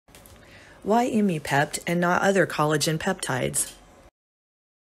Why imipept and not other collagen peptides?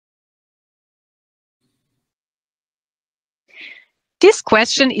 This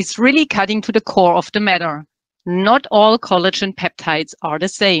question is really cutting to the core of the matter. Not all collagen peptides are the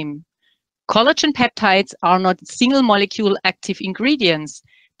same. Collagen peptides are not single molecule active ingredients.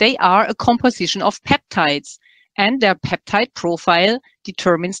 They are a composition of peptides, and their peptide profile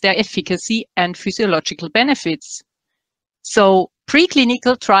determines their efficacy and physiological benefits. So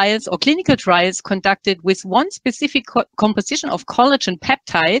preclinical trials or clinical trials conducted with one specific composition of collagen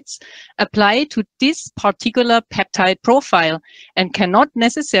peptides apply to this particular peptide profile and cannot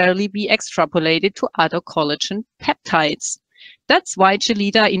necessarily be extrapolated to other collagen peptides. That's why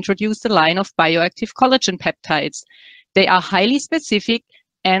Gelita introduced a line of bioactive collagen peptides. They are highly specific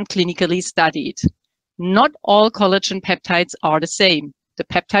and clinically studied. Not all collagen peptides are the same. The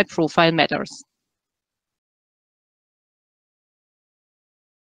peptide profile matters.